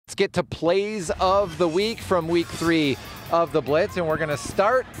get to plays of the week from week 3 of the Blitz, and we're going to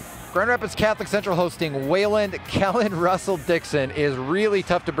start Grand Rapids Catholic Central hosting Wayland. Kellen Russell Dixon is really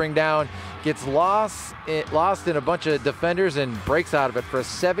tough to bring down, gets lost in a bunch of defenders and breaks out of it for a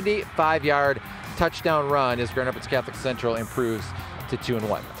 75-yard touchdown run as Grand Rapids Catholic Central improves to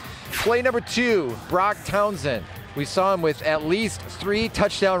 2-1. Play number 2, Brock Townsend. We saw him with at least 3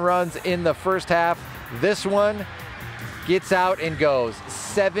 touchdown runs in the first half. This one gets out and goes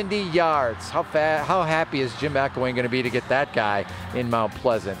 70 yards. How happy is Jim McElwain going to be to get that guy in Mount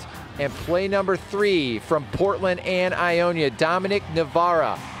Pleasant? And play number 3 from Portland and Ionia, Dominic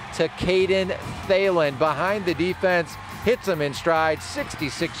Navarra to Caden Thalen behind the defense, hits him in stride,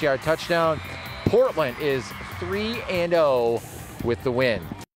 66-yard touchdown. Portland is 3-0 with the win.